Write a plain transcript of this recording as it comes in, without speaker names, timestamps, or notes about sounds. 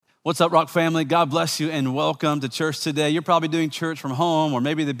What's up, Rock family? God bless you and welcome to church today. You're probably doing church from home or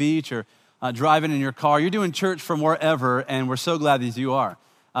maybe the beach or driving in your car. You're doing church from wherever, and we're so glad that you are.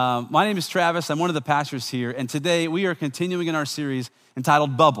 My name is Travis. I'm one of the pastors here, and today we are continuing in our series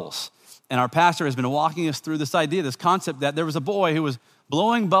entitled Bubbles. And our pastor has been walking us through this idea, this concept that there was a boy who was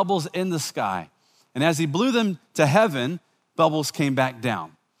blowing bubbles in the sky. And as he blew them to heaven, bubbles came back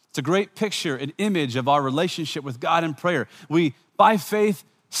down. It's a great picture, an image of our relationship with God in prayer. We, by faith,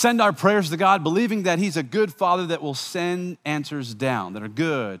 send our prayers to God, believing that he's a good father that will send answers down that are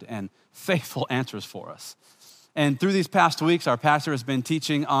good and faithful answers for us. And through these past weeks, our pastor has been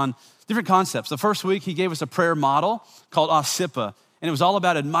teaching on different concepts. The first week, he gave us a prayer model called Osippa, and it was all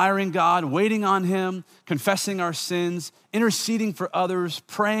about admiring God, waiting on him, confessing our sins, interceding for others,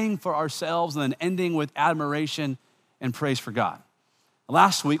 praying for ourselves, and then ending with admiration and praise for God.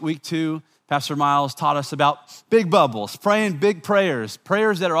 Last week, week 2, Pastor Miles taught us about big bubbles, praying big prayers,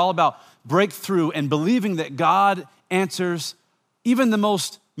 prayers that are all about breakthrough and believing that God answers even the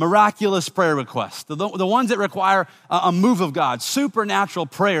most miraculous prayer requests, the ones that require a move of God, supernatural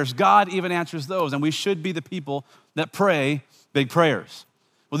prayers. God even answers those, and we should be the people that pray big prayers.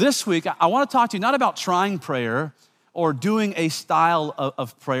 Well, this week, I want to talk to you not about trying prayer or doing a style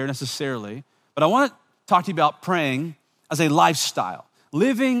of prayer necessarily, but I want to talk to you about praying as a lifestyle,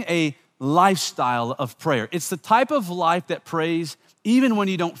 living a lifestyle of prayer. It's the type of life that prays even when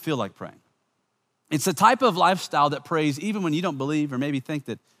you don't feel like praying. It's the type of lifestyle that prays even when you don't believe or maybe think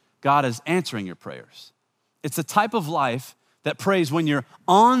that God is answering your prayers. It's the type of life that prays when you're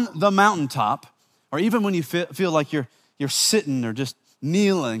on the mountaintop or even when you feel like you're sitting or just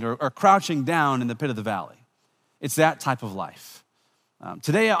kneeling or crouching down in the pit of the valley. It's that type of life.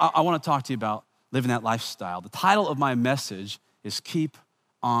 Today, I want to talk to you about living that lifestyle. The title of my message is Keep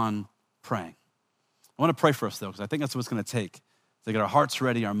on Praying. I want to pray for us, though, because I think that's what it's going to take to get our hearts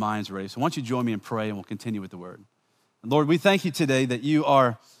ready, our minds ready. So why don't you join me in pray, and we'll continue with the word. And Lord, we thank you today that you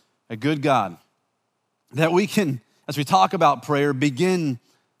are a good God, that we can, as we talk about prayer, begin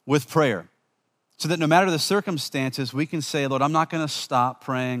with prayer, so that no matter the circumstances, we can say, Lord, I'm not going to stop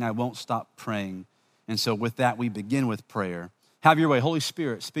praying. I won't stop praying. And so with that, we begin with prayer. Have your way. Holy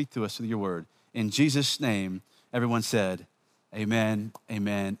Spirit, speak to us through your word. In Jesus' name, everyone said, amen,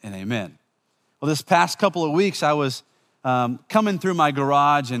 amen, and amen. Well, this past couple of weeks, I was coming through my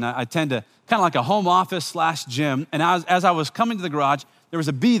garage, and I tend to kind of like a home office / gym. And as I was coming to the garage, there was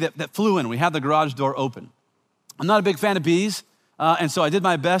a bee that flew in. We had the garage door open. I'm not a big fan of bees, and so I did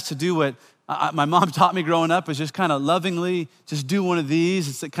my best to do what my mom taught me growing up, is just kind of lovingly just do one of these.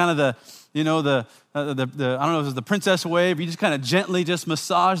 It's kind of the I don't know if it's the princess wave. You just kind of gently just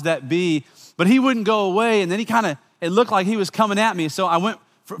massage that bee, but he wouldn't go away, and then it looked like he was coming at me. So I went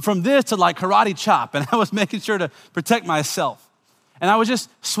from this to like karate chop, and I was making sure to protect myself. And I was just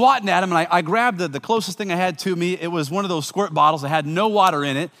swatting at him, and I grabbed the closest thing I had to me. It was one of those squirt bottles that had no water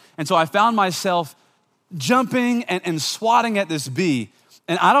in it. And so I found myself jumping and swatting at this bee.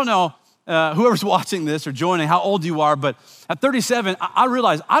 And I don't know whoever's watching this or joining, how old you are, but at 37, I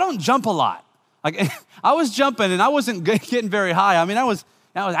realized I don't jump a lot. Like I was jumping, and I wasn't getting very high. I mean, I was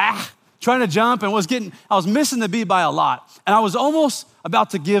trying to jump and I was missing the bee by a lot. And I was almost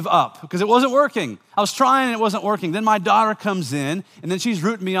about to give up because it wasn't working. I was trying and it wasn't working. Then my daughter comes in, and then she's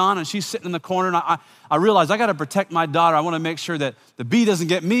rooting me on, and she's sitting in the corner, and I realized I got to protect my daughter. I want to make sure that the bee doesn't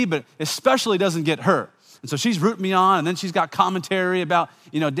get me, but especially doesn't get her. And so she's rooting me on, and then she's got commentary about,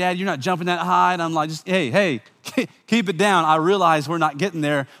 Dad, you're not jumping that high. And I'm like, hey, keep it down. I realize we're not getting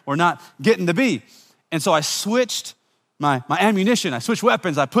there. We're not getting the bee. And so I switched my ammunition. I switched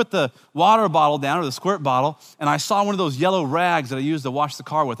weapons. I put the water bottle down, or the squirt bottle, and I saw one of those yellow rags that I used to wash the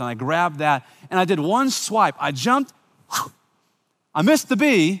car with, and I grabbed that, and I did one swipe. I jumped. I missed the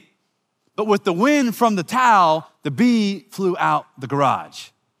bee, but with the wind from the towel, the bee flew out the garage.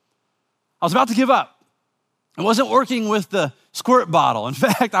 I was about to give up. I wasn't working with the squirt bottle. In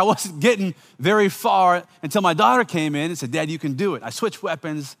fact, I wasn't getting very far until my daughter came in and said, Dad, you can do it. I switched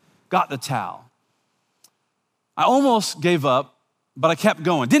weapons, got the towel. I almost gave up, but I kept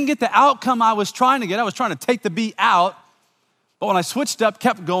going. Didn't get the outcome I was trying to get. I was trying to take the bee out, but when I switched up,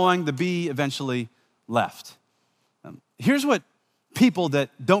 kept going, the bee eventually left. Here's what people that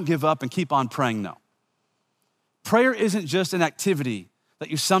don't give up and keep on praying know. Prayer isn't just an activity that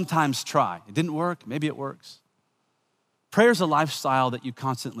you sometimes try. It didn't work, maybe it works. Prayer is a lifestyle that you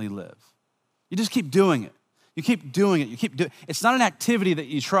constantly live. You just keep doing it. You keep doing it. You keep doing it. It's not an activity that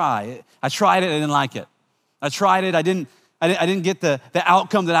you try. I tried it, I didn't like it. I tried it, I didn't get the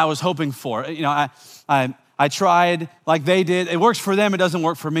outcome that I was hoping for. I I tried like they did. It works for them, it doesn't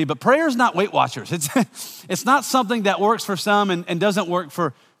work for me. But prayer is not Weight Watchers. It's not something that works for some and doesn't work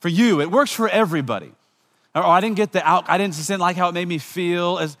for you. It works for everybody. Or I didn't like how it made me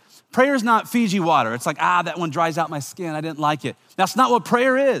feel. Prayer is not Fiji water. It's like, that one dries out my skin. I didn't like it. That's not what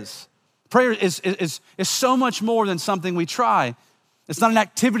prayer is. Prayer is so much more than something we try. It's not an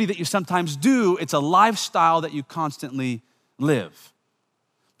activity that you sometimes do. It's a lifestyle that you constantly live.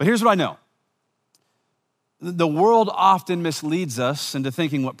 But here's what I know. The world often misleads us into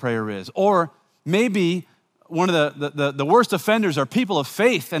thinking what prayer is. Or maybe one of the worst offenders are people of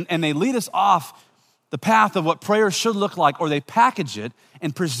faith, and they lead us off the path of what prayer should look like, or they package it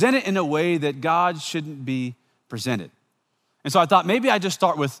and present it in a way that God shouldn't be presented. And so I thought maybe I just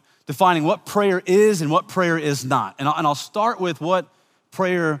start with defining what prayer is and what prayer is not. And I'll start with what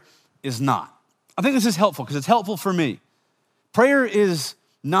prayer is not. I think this is helpful because it's helpful for me. Prayer is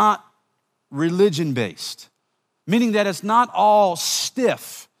not religion-based, meaning that it's not all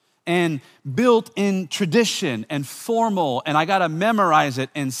stiff and built in tradition and formal, and I gotta memorize it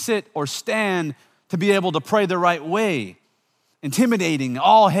and sit or stand to be able to pray the right way. Intimidating,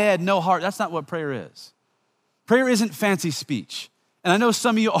 all head, no heart. That's not what prayer is. Prayer isn't fancy speech. And I know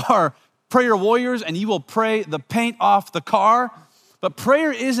some of you are prayer warriors and you will pray the paint off the car, but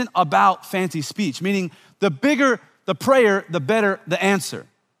prayer isn't about fancy speech, meaning the bigger the prayer, the better the answer.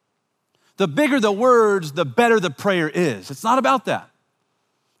 The bigger the words, the better the prayer is. It's not about that.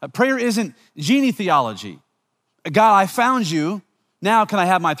 Prayer isn't genie theology. God, I found you. Now can I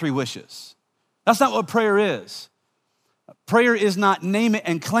have my 3 wishes? That's not what prayer is. Prayer is not name it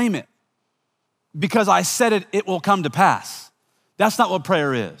and claim it. Because I said it, it will come to pass. That's not what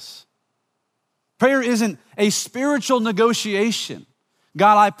prayer is. Prayer isn't a spiritual negotiation.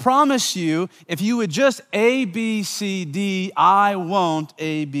 God, I promise you, if you would just A, B, C, D, I won't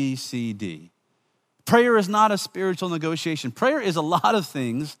A, B, C, D. Prayer is not a spiritual negotiation. Prayer is a lot of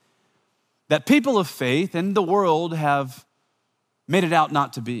things that people of faith and the world have made it out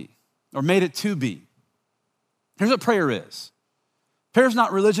not to be, or made it to be. Here's what prayer is. Prayer is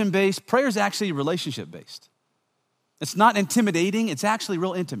not religion-based. Prayer is actually relationship-based. It's not intimidating. It's actually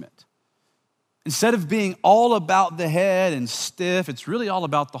real intimate. Instead of being all about the head and stiff, it's really all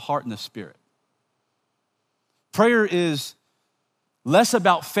about the heart and the spirit. Prayer is less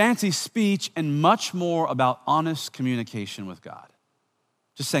about fancy speech and much more about honest communication with God.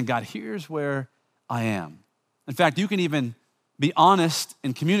 Just saying, God, here's where I am. In fact, you can even be honest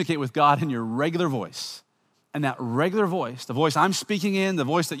and communicate with God in your regular voice. And that regular voice, the voice I'm speaking in, the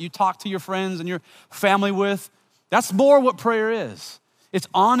voice that you talk to your friends and your family with, that's more what prayer is. It's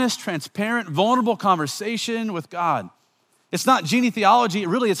honest, transparent, vulnerable conversation with God. It's not genie theology,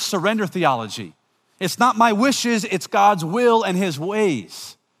 really it's surrender theology. It's not my wishes, it's God's will and his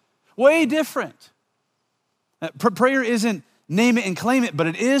ways. Way different. Prayer isn't name it and claim it, but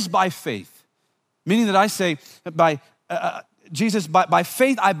it is by faith. Meaning that I say, Jesus, by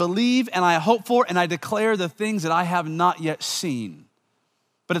faith I believe and I hope for and I declare the things that I have not yet seen.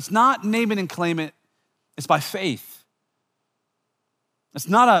 But it's not name it and claim it, it's by faith. It's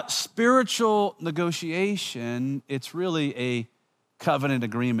not a spiritual negotiation, it's really a covenant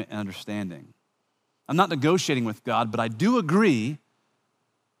agreement and understanding. I'm not negotiating with God, but I do agree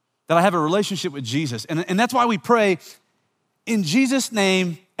that I have a relationship with Jesus. And that's why we pray, in Jesus'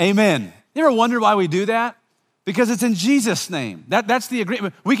 name, amen. You ever wonder why we do that? Because it's in Jesus' name. That's the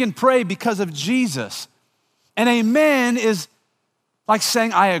agreement. We can pray because of Jesus. And amen is like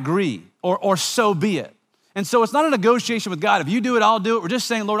saying, I agree, or so be it. And so it's not a negotiation with God. If you do it, I'll do it. We're just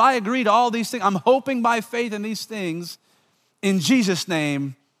saying, Lord, I agree to all these things. I'm hoping by faith in these things. In Jesus'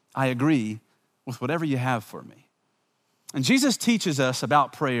 name, I agree with whatever you have for me. And Jesus teaches us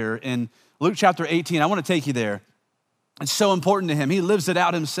about prayer in Luke chapter 18. I want to take you there. It's so important to him. He lives it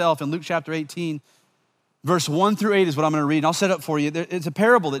out himself in Luke chapter 18. Verse 1 through 8 is what I'm going to read. And I'll set up for you. It's a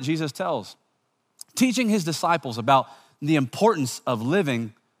parable that Jesus tells, teaching his disciples about the importance of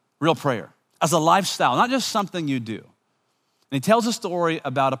living real prayer as a lifestyle, not just something you do. And he tells a story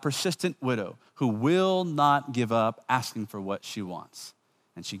about a persistent widow who will not give up asking for what she wants.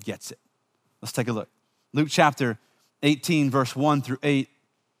 And she gets it. Let's take a look. Luke chapter 18, verse 1 through 8.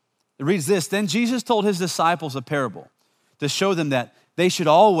 It reads this: Then Jesus told his disciples a parable to show them that they should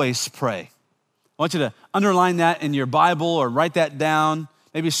always pray. I want you to underline that in your Bible or write that down.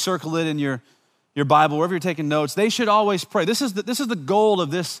 Maybe circle it in your Bible, wherever you're taking notes. They should always pray. This is the goal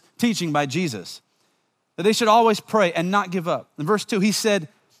of this teaching by Jesus, that they should always pray and not give up. In verse 2, he said,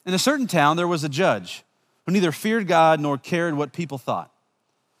 in a certain town there was a judge who neither feared God nor cared what people thought.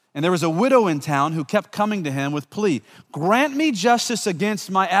 And there was a widow in town who kept coming to him with plea, grant me justice against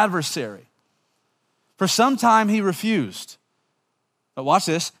my adversary. For some time he refused. But watch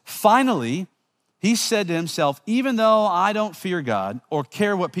this. Finally, he said to himself, even though I don't fear God or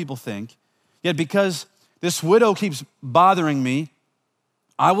care what people think, yet because this widow keeps bothering me,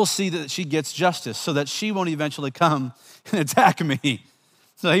 I will see that she gets justice so that she won't eventually come and attack me.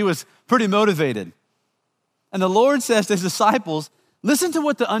 So he was pretty motivated. And the Lord says to his disciples, listen to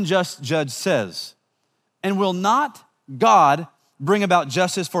what the unjust judge says. And will not God bring about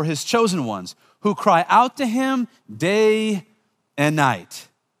justice for his chosen ones who cry out to him day and night?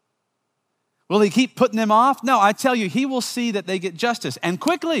 Will he keep putting them off? No, I tell you, he will see that they get justice, and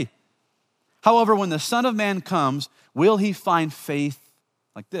quickly. However, when the Son of Man comes, will he find faith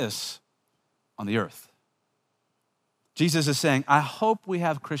like this on the earth? Jesus is saying, I hope we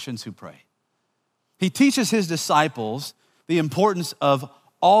have Christians who pray. He teaches his disciples the importance of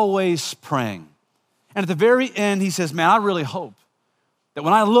always praying. And at the very end, he says, man, I really hope that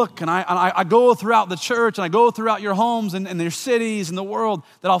when I look and I go throughout the church and I go throughout your homes and your cities and the world,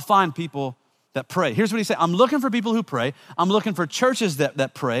 that I'll find people that pray. Here's what he said. I'm looking for people who pray. I'm looking for churches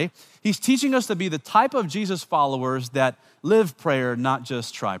that pray. He's teaching us to be the type of Jesus followers that live prayer, not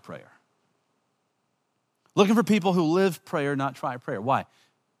just try prayer. Looking for people who live prayer, not try prayer. Why?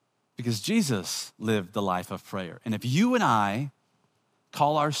 Because Jesus lived the life of prayer. And if you and I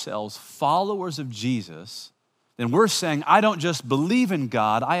call ourselves followers of Jesus, then we're saying, I don't just believe in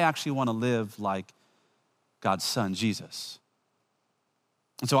God, I actually want to live like God's Son, Jesus.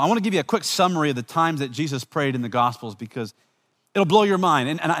 And so I want to give you a quick summary of the times that Jesus prayed in the Gospels because it'll blow your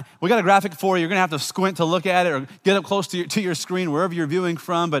mind. We got a graphic for you. You're going to have to squint to look at it or get up close to your screen, wherever you're viewing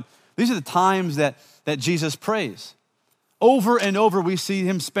from. But these are the times that Jesus prays. Over and over, we see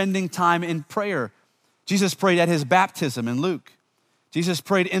him spending time in prayer. Jesus prayed at his baptism in Luke. Jesus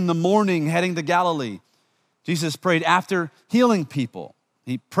prayed in the morning heading to Galilee. Jesus prayed after healing people.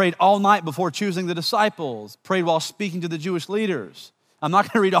 He prayed all night before choosing the disciples, prayed while speaking to the Jewish leaders. I'm not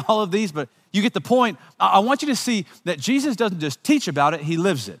going to read all of these, but you get the point. I want you to see that Jesus doesn't just teach about it, he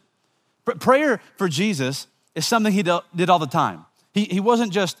lives it. Prayer for Jesus is something he did all the time. He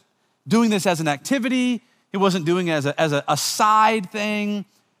wasn't just doing this as an activity. He wasn't doing it as a side thing.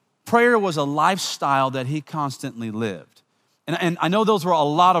 Prayer was a lifestyle that he constantly lived. And I know those were a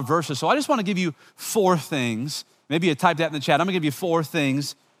lot of verses, so I just want to give you 4 things. Maybe you type that in the chat. I'm going to give you 4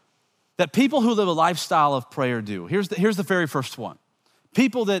 things that people who live a lifestyle of prayer do. Here's the very first one.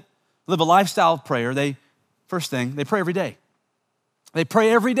 People that live a lifestyle of prayer, first thing, they pray every day. They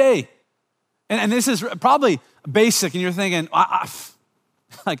pray every day. And this is probably basic, and you're thinking,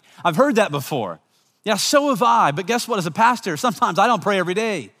 I've heard that before. Yeah, so have I, but guess what? As a pastor, sometimes I don't pray every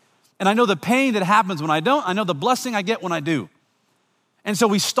day. And I know the pain that happens when I don't. I know the blessing I get when I do. And so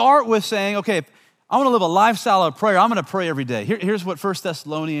we start with saying, okay, if I want to live a lifestyle of prayer, I'm going to pray every day. Here's what 1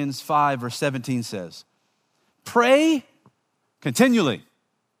 Thessalonians 5, verse 17 says. Pray continually.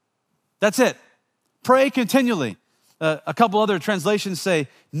 That's it. Pray continually. A couple other translations say,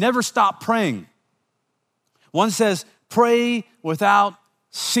 never stop praying. One says, pray without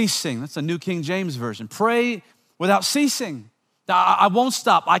ceasing. That's a New King James Version. Pray without ceasing. I won't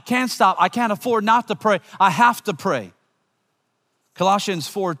stop. I can't stop. I can't afford not to pray. I have to pray. Colossians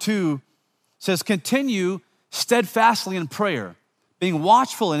 4:2 says, continue steadfastly in prayer, being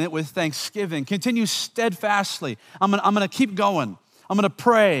watchful in it with thanksgiving. Continue steadfastly. I'm gonna keep going. I'm gonna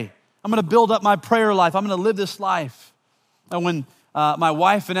pray. I'm gonna build up my prayer life. I'm gonna live this life. And when my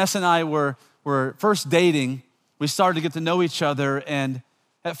wife Vanessa and I were first dating, we started to get to know each other, and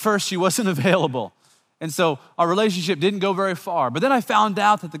at first she wasn't available. And so our relationship didn't go very far. But then I found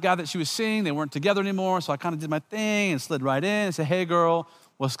out that the guy that she was seeing, they weren't together anymore. So I kind of did my thing and slid right in and said, hey girl,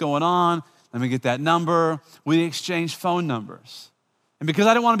 what's going on? Let me get that number. We exchanged phone numbers. And because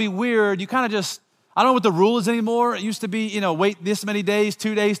I didn't want to be weird, you kind of just, I don't know what the rule is anymore. It used to be, wait this many days,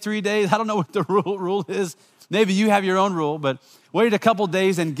 2 days, 3 days. I don't know what the rule is. Maybe you have your own rule, but waited a couple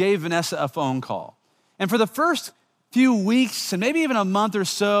days and gave Vanessa a phone call. And for the first few weeks and maybe even a month or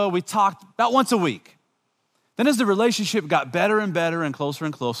so, we talked about once a week. Then as the relationship got better and better and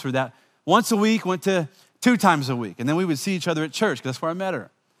closer, that once a week went to 2 times a week. And then we would see each other at church because that's where I met her.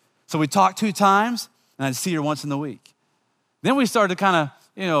 So we talked 2 times and I'd see her once in the week. Then we started to kind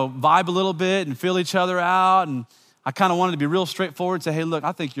of, vibe a little bit and feel each other out. And I kind of wanted to be real straightforward, say, hey, look,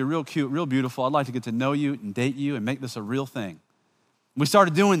 I think you're real cute, real beautiful. I'd like to get to know you and date you and make this a real thing. We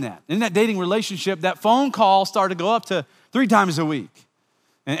started doing that. In that dating relationship, that phone call started to go up to 3 times a week.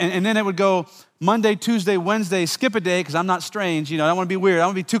 And then it would go Monday, Tuesday, Wednesday, skip a day because I'm not strange. I don't want to be weird. I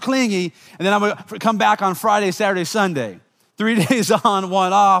don't want to be too clingy. And then I would come back on Friday, Saturday, Sunday. 3 days on,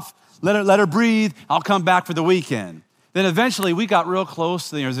 1 off. Let her breathe. I'll come back for the weekend. Then eventually we got real close.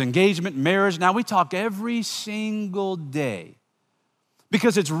 There's engagement, marriage. Now we talk every single day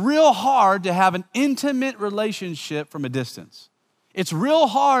because it's real hard to have an intimate relationship from a distance. It's real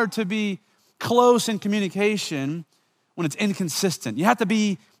hard to be close in communication when it's inconsistent. You have to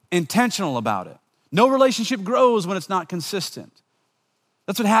be intentional about it. No relationship grows when it's not consistent.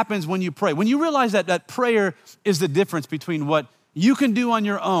 That's what happens when you pray. When you realize that prayer is the difference between what you can do on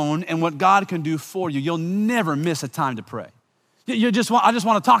your own and what God can do for you, you'll never miss a time to pray. I just want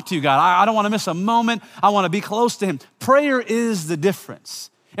to talk to you, God. I don't want to miss a moment. I want to be close to him. Prayer is the difference.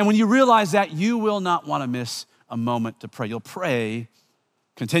 And when you realize that, you will not want to miss a moment to pray. You'll pray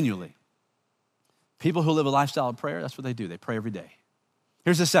continually. People who live a lifestyle of prayer, that's what they do. They pray every day.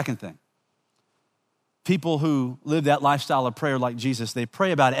 Here's the second thing. People who live that lifestyle of prayer like Jesus, they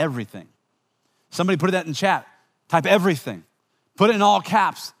pray about everything. Somebody put that in chat. Type everything. Put it in all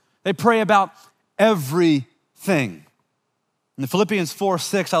caps. They pray about everything. In Philippians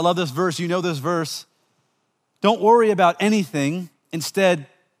 4:6, I love this verse. You know this verse. Don't worry about anything. Instead,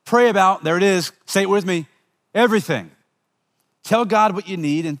 pray about, there it is, say it with me, everything. Tell God what you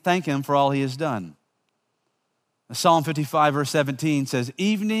need and thank him for all he has done. Psalm 55, verse 17 says,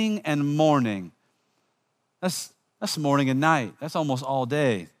 evening and morning. That's morning and night. That's almost all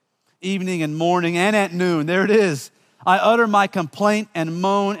day. Evening and morning and at noon. There it is. I utter my complaint and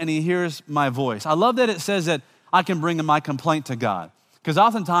moan, and he hears my voice. I love that it says that I can bring my complaint to God. Because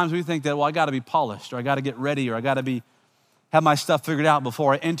oftentimes we think that, well, I got to be polished, or I got to get ready, or I got to have my stuff figured out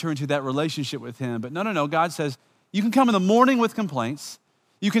before I enter into that relationship with him. But no. God says, you can come in the morning with complaints.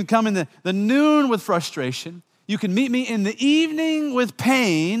 You can come in the noon with frustration. You can meet me in the evening with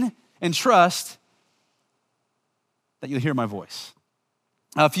pain and trust that you'll hear my voice.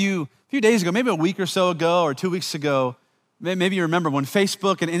 A few days ago, maybe a week or so ago or 2 weeks ago, maybe you remember when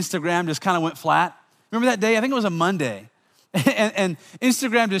Facebook and Instagram just kind of went flat. Remember that day? I think it was a Monday. And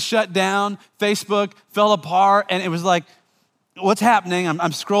Instagram just shut down. Facebook fell apart. And it was like, what's happening? I'm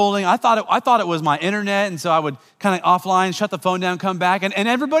scrolling. I thought it was my internet. And so I would kind of offline, shut the phone down, come back. And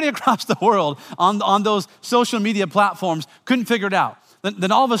everybody across the world on those social media platforms couldn't figure it out.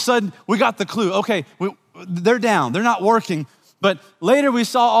 Then all of a sudden, we got the clue. Okay, they're down. They're not working. But later we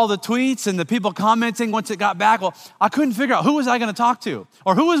saw all the tweets and the people commenting once it got back. Well, I couldn't figure out who was I going to talk to,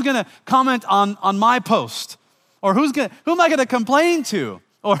 or who was going to comment on my post, or who am I going to complain to,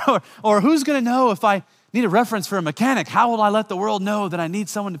 or who's going to know if I need a reference for a mechanic? How will I let the world know that I need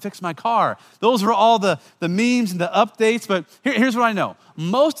someone to fix my car? Those were all the memes and the updates. But here's what I know.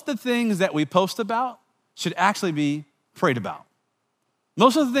 Most of the things that we post about should actually be prayed about.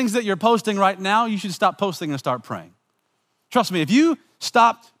 Most of the things that you're posting right now, you should stop posting and start praying. Trust me, if you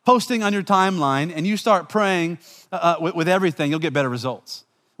stop posting on your timeline and you start praying with everything, you'll get better results.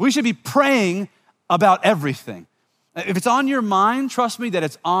 We should be praying about everything. If it's on your mind, trust me that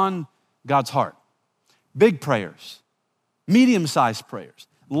it's on God's heart. Big prayers, medium-sized prayers,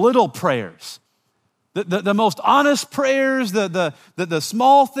 little prayers, the most honest prayers, the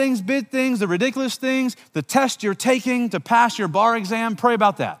small things, big things, the ridiculous things, the test you're taking to pass your bar exam, pray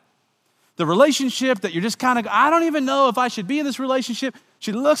about that. The relationship that you're just kind of, I don't even know if I should be in this relationship.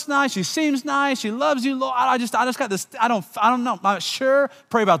 She looks nice, she seems nice, she loves you, Lord. I just got this, I don't know, I'm not sure.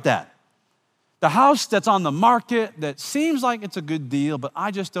 Pray about that. The house that's on the market that seems like it's a good deal, but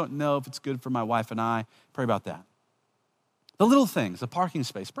I just don't know if it's good for my wife and I. Pray about that. The little things, the parking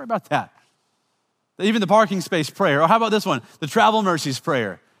space, pray about that. Even the parking space prayer. Or how about this one? The travel mercies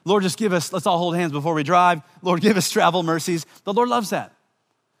prayer. Lord, just give us, let's all hold hands before we drive. Lord, give us travel mercies. The Lord loves that.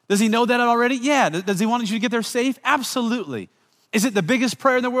 Does he know that already? Yeah. Does he want you to get there safe? Absolutely. Is it the biggest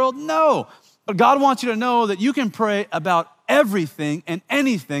prayer in the world? No. But God wants you to know that you can pray about everything and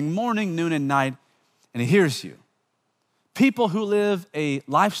anything, morning, noon, and night, and he hears you. People who live a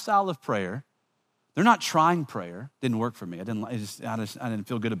lifestyle of prayer, they're not trying prayer. Didn't work for me. I didn't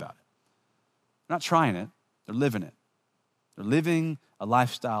feel good about it. They're not trying it. They're living it. They're living a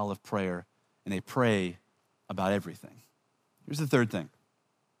lifestyle of prayer, and they pray about everything. Here's the third thing.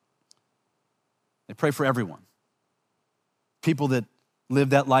 They pray for everyone. People that live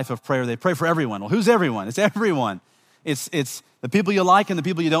that life of prayer, they pray for everyone. Well, who's everyone? It's everyone. It's the people you like and the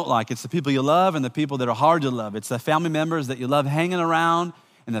people you don't like. It's the people you love and the people that are hard to love. It's the family members that you love hanging around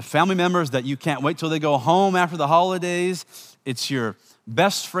and the family members that you can't wait till they go home after the holidays. It's your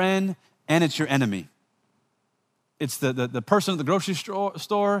best friend and it's your enemy. It's the person at the grocery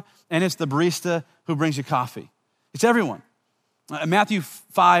store and it's the barista who brings you coffee. It's everyone. Matthew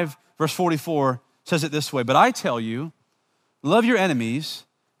 5, verse 44 says it this way, but I tell you, love your enemies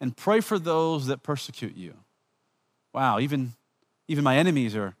and pray for those that persecute you. Wow, even my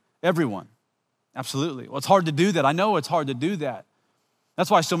enemies are everyone. Absolutely. Well, it's hard to do that. I know it's hard to do that. That's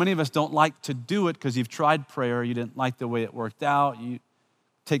why so many of us don't like to do it, because you've tried prayer, you didn't like the way it worked out. You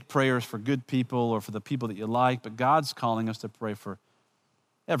take prayers for good people or for the people that you like, but God's calling us to pray for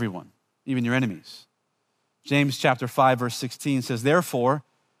everyone, even your enemies. James chapter 5, verse 16 says, therefore,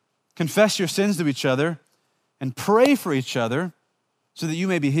 confess your sins to each other and pray for each other so that you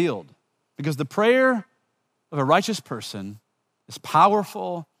may be healed. Because the prayer of a righteous person is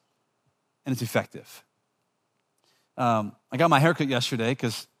powerful and it's effective. I got my haircut yesterday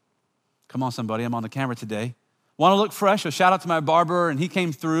because, come on somebody, I'm on the camera today. Want to look fresh? So shout out to my barber, and he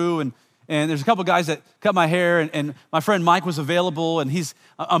came through, and there's a couple guys that cut my hair, and my friend Mike was available, and he's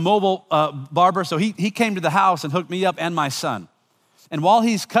a mobile barber, so he came to the house and hooked me up and my son. And while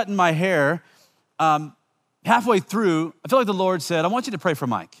he's cutting my hair, halfway through, I feel like the Lord said, I want you to pray for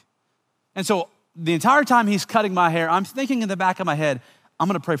Mike. And so the entire time he's cutting my hair, I'm thinking in the back of my head, I'm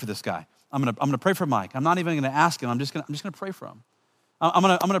gonna pray for this guy. I'm gonna pray for Mike. I'm not even gonna ask him, I'm just gonna pray for him. I'm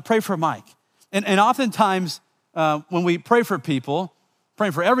gonna pray for Mike. And oftentimes, when we pray for people,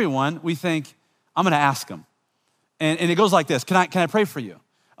 praying for everyone, we think, I'm gonna ask them. And it goes like this, can I pray for you?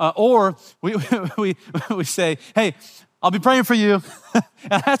 Or we say, hey, I'll be praying for you.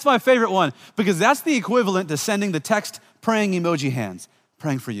 And that's my favorite one, because that's the equivalent to sending the text praying emoji hands,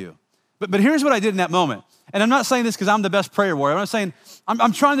 praying for you. But here's what I did in that moment. And I'm not saying this because I'm the best prayer warrior. I'm not saying,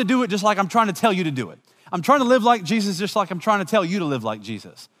 I'm trying to do it just like I'm trying to tell you to do it. I'm trying to live like Jesus just like I'm trying to tell you to live like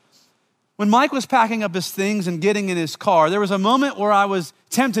Jesus. When Mike was packing up his things and getting in his car, there was a moment where I was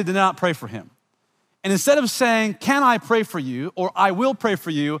tempted to not pray for him. And instead of saying, can I pray for you, or I will pray for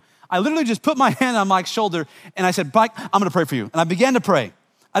you, I literally just put my hand on Mike's shoulder and I said, Mike, I'm gonna pray for you. And I began to pray.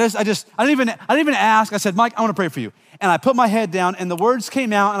 I didn't even ask. I said, Mike, I wanna pray for you. And I put my head down and the words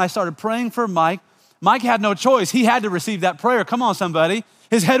came out and I started praying for Mike. Mike had no choice. He had to receive that prayer. Come on, somebody.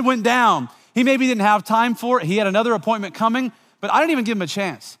 His head went down. He maybe didn't have time for it. He had another appointment coming, but I didn't even give him a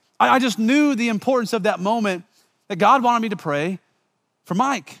chance. I just knew the importance of that moment, that God wanted me to pray for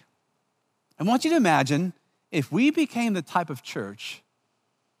Mike. I want you to imagine if we became the type of church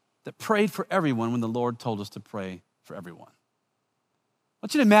that prayed for everyone when the Lord told us to pray for everyone. I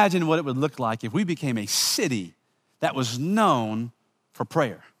want you to imagine what it would look like if we became a city that was known for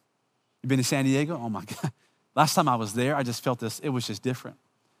prayer. You been to San Diego? Oh my God. Last time I was there, I just felt this, it was just different.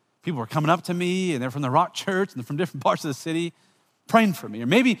 People were coming up to me and they're from the Rock Church and they're from different parts of the city praying for me. Or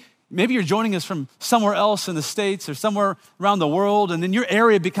maybe you're joining us from somewhere else in the States or somewhere around the world, and then your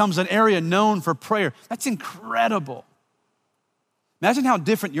area becomes an area known for prayer. That's incredible. Imagine how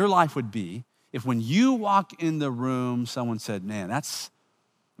different your life would be if when you walk in the room, someone said, man, that's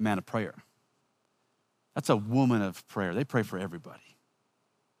a man of prayer. That's a woman of prayer. They pray for everybody.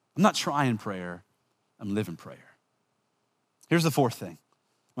 I'm not trying prayer, I'm living prayer. Here's the fourth thing.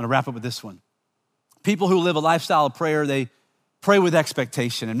 I'm gonna wrap up with this one. People who live a lifestyle of prayer, they pray with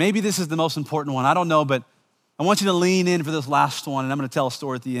expectation. And maybe this is the most important one. I don't know, but I want you to lean in for this last one, and I'm gonna tell a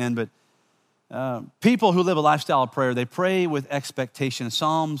story at the end. But people who live a lifestyle of prayer, they pray with expectation.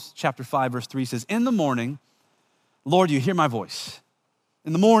 Psalms chapter 5, verse 3 says, in the morning, Lord, you hear my voice.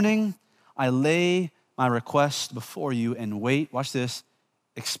 In the morning, I lay my request before you and wait, watch this,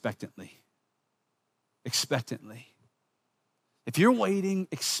 expectantly. Expectantly. If you're waiting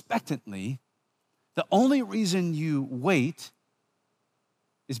expectantly, the only reason you wait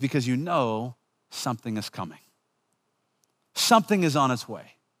is because you know something is coming. Something is on its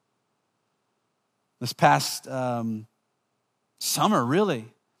way. This past summer, really,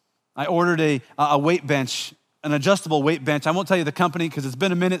 I ordered a weight bench, an adjustable weight bench. I won't tell you the company because it's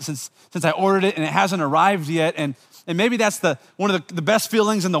been a minute since I ordered it and it hasn't arrived yet. And maybe that's one of the best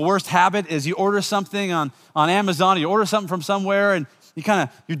feelings and the worst habit is you order something on Amazon, or you order something from somewhere and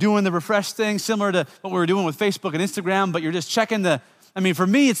you're doing the refresh thing similar to what we were doing with Facebook and Instagram, but you're just checking for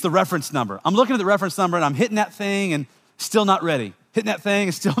me, it's the reference number. I'm looking at the reference number and I'm hitting that thing and still not ready. Hitting that thing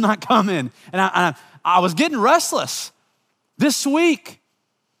and still not coming. And I was getting restless. This week,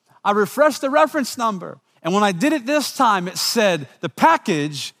 I refreshed the reference number. And when I did it this time, it said, the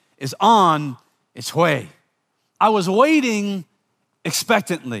package is on its way. I was waiting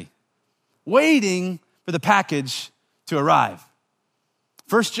expectantly, waiting for the package to arrive.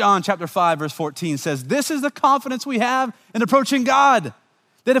 1 John chapter 5, verse 14 says, this is the confidence we have in approaching God,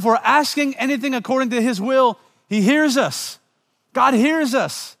 that if we're asking anything according to his will, he hears us. God hears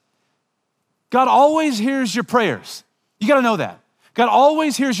us. God always hears your prayers. You gotta know that. God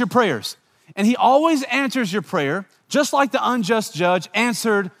always hears your prayers. And he always answers your prayer, just like the unjust judge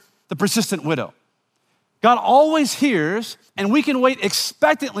answered the persistent widow. God always hears, and we can wait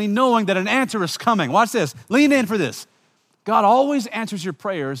expectantly knowing that an answer is coming. Watch this. Lean in for this. God always answers your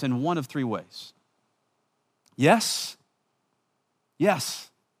prayers in one of three ways. Yes.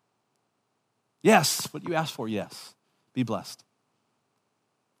 Yes. Yes. What you asked for, yes. Be blessed.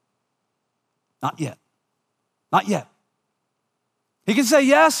 Not yet. Not yet. He can say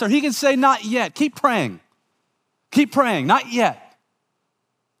yes or he can say not yet. Keep praying. Keep praying. Not yet.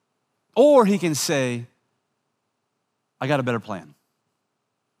 Or he can say, I got a better plan.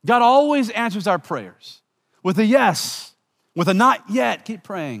 God always answers our prayers with a yes, with a not yet, keep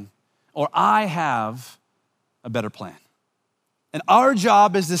praying, or I have a better plan. And our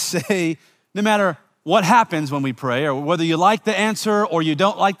job is to say, no matter what happens when we pray, or whether you like the answer or you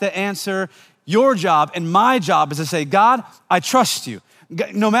don't like the answer, your job and my job is to say, God, I trust you.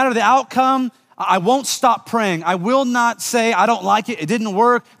 No matter the outcome, I won't stop praying. I will not say, I don't like it, it didn't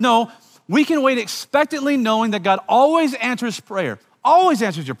work. No, we can wait expectantly knowing that God always answers prayer, always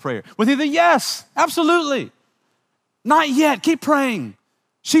answers your prayer with either yes, absolutely, not yet, keep praying.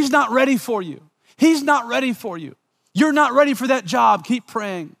 She's not ready for you. He's not ready for you. You're not ready for that job, keep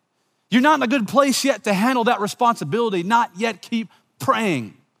praying. You're not in a good place yet to handle that responsibility, not yet, keep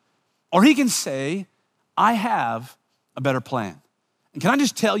praying. Or he can say, I have a better plan. And can I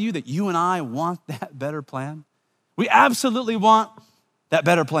just tell you that you and I want that better plan? We absolutely want that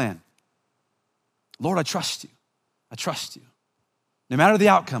better plan. Lord, I trust you. I trust you. No matter the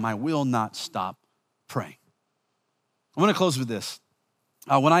outcome, I will not stop praying. I want to close with this.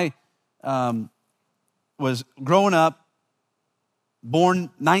 When I was growing up,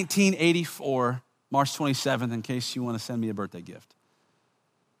 born 1984, March 27th, in case you want to send me a birthday gift.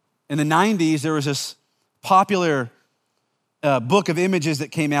 In the 90s, there was this popular book of images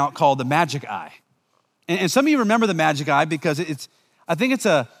that came out called The Magic Eye. And some of you remember The Magic Eye because it's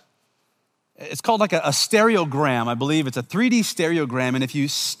called like a stereogram, I believe. It's a 3D stereogram, and if you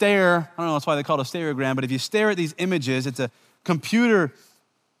stare, I don't know, that's why they call it a stereogram, but if you stare at these images, it's a computer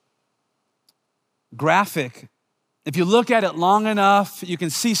graphic. If you look at it long enough, you can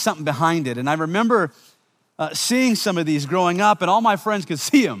see something behind it. And I remember seeing some of these growing up, and all my friends could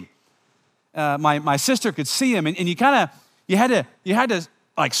see them. My sister could see them, and you had to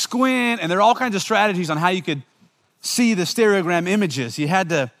like squint, and there are all kinds of strategies on how you could see the stereogram images. You had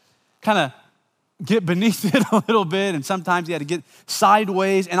to kind of get beneath it a little bit, and sometimes you had to get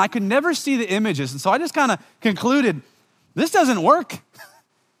sideways, and I could never see the images. And so I just kind of concluded, this doesn't work. At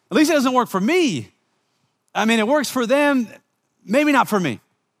least it doesn't work for me. I mean, it works for them, maybe not for me.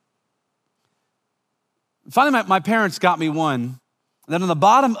 Finally, my parents got me one. And then on the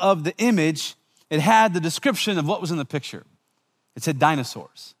bottom of the image, it had the description of what was in the picture. It said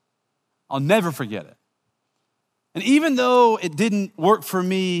dinosaurs. I'll never forget it. And even though it didn't work for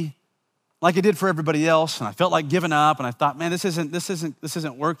me like it did for everybody else, and I felt like giving up, and I thought, man, this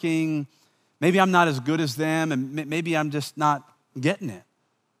isn't working. Maybe I'm not as good as them, and maybe I'm just not getting it.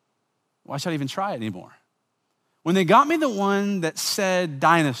 Why should I even try it anymore? When they got me the one that said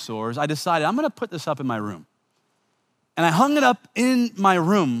dinosaurs, I decided I'm gonna put this up in my room. And I hung it up in my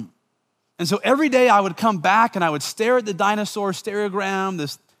room. And so every day I would come back and I would stare at the dinosaur stereogram,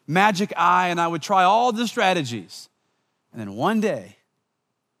 this magic eye, and I would try all the strategies. And then one day,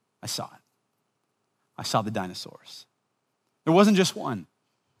 I saw it. I saw the dinosaurs. There wasn't just one.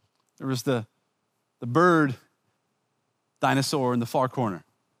 There was the bird dinosaur in the far corner.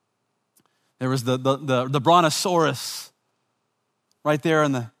 There was the brontosaurus right there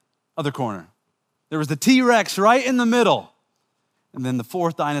in the other corner. There was the T-Rex right in the middle. And then the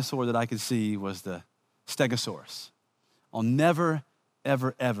fourth dinosaur that I could see was the Stegosaurus. I'll never,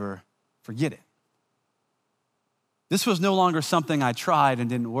 ever, ever forget it. This was no longer something I tried and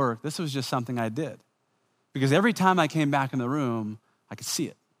didn't work. This was just something I did. Because every time I came back in the room, I could see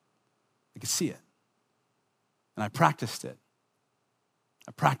it. I could see it. And I practiced it.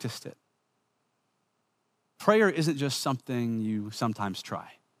 I practiced it. Prayer isn't just something you sometimes try.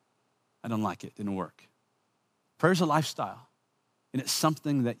 I don't like it, didn't work. Prayer is a lifestyle, and it's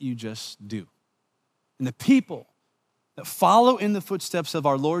something that you just do. And the people that follow in the footsteps of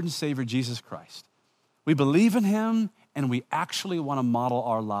our Lord and Savior, Jesus Christ, we believe in him, and we actually want to model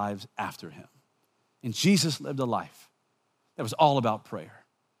our lives after him. And Jesus lived a life that was all about prayer.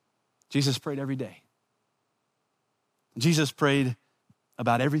 Jesus prayed every day. Jesus prayed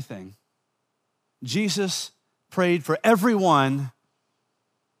about everything. Jesus prayed for everyone,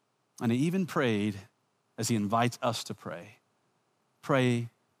 and he even prayed as he invites us to pray. Pray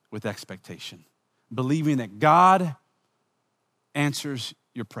with expectation, believing that God answers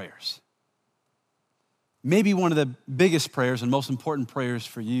your prayers. Maybe one of the biggest prayers and most important prayers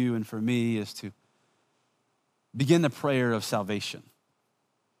for you and for me is to begin the prayer of salvation.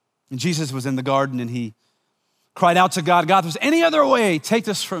 And Jesus was in the garden and he cried out to God, God, if there's any other way, take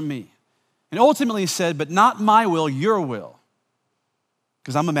this from me. And ultimately he said, but not my will, your will,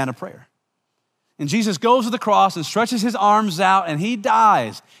 because I'm a man of prayer. And Jesus goes to the cross and stretches his arms out, and he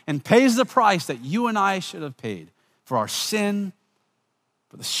dies and pays the price that you and I should have paid for our sin,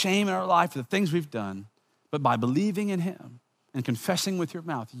 for the shame in our life, for the things we've done. But by believing in him and confessing with your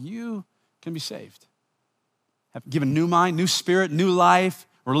mouth, you can be saved. Have given new mind, new spirit, new life,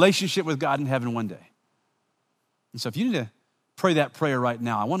 relationship with God in heaven one day. And so if you need to pray that prayer right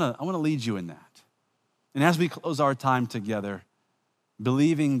now, I want to lead you in that. And as we close our time together,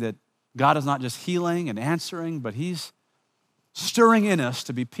 believing that God is not just healing and answering, but he's stirring in us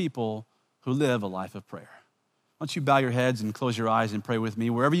to be people who live a life of prayer. Why don't you bow your heads and close your eyes and pray with me,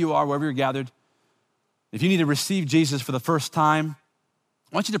 wherever you are, wherever you're gathered. If you need to receive Jesus for the first time,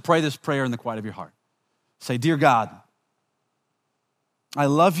 I want you to pray this prayer in the quiet of your heart. Say, dear God, I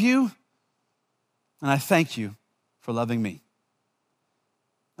love you and I thank you for loving me.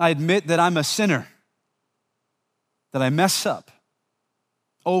 I admit that I'm a sinner, that I mess up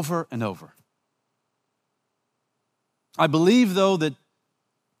over and over. I believe, though, that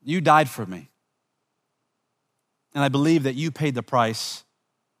you died for me. And I believe that you paid the price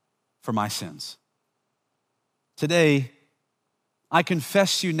for my sins. Today, I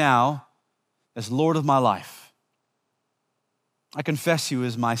confess you now as Lord of my life. I confess you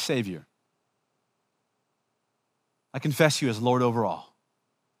as my Savior. I confess you as Lord over all.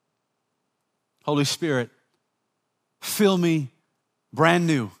 Holy Spirit, fill me brand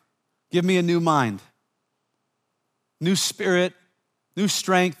new. Give me a new mind, new spirit, new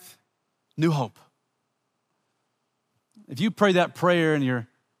strength, new hope. If you pray that prayer and your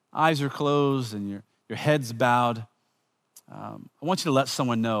eyes are closed and your head's bowed, I want you to let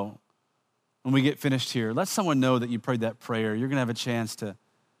someone know when we get finished here. Let someone know that you prayed that prayer. You're going to have a chance to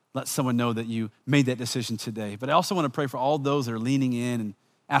let someone know that you made that decision today. But I also want to pray for all those that are leaning in and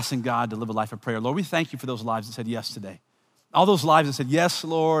asking God to live a life of prayer. Lord, we thank you for those lives that said yes today. All those lives that said, yes,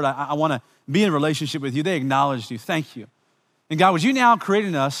 Lord, I want to be in a relationship with you. They acknowledged you. Thank you. And God, would you now create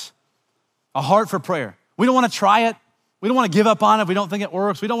in us a heart for prayer? We don't want to try it. We don't want to give up on it if we don't think it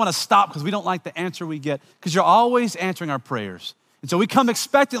works. We don't want to stop because we don't like the answer we get, because you're always answering our prayers. And so we come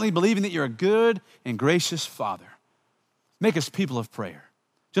expectantly believing that you're a good and gracious Father. Make us people of prayer,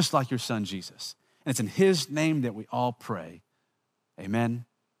 just like your Son, Jesus. And it's in his name that we all pray. Amen,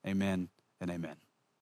 amen, and amen.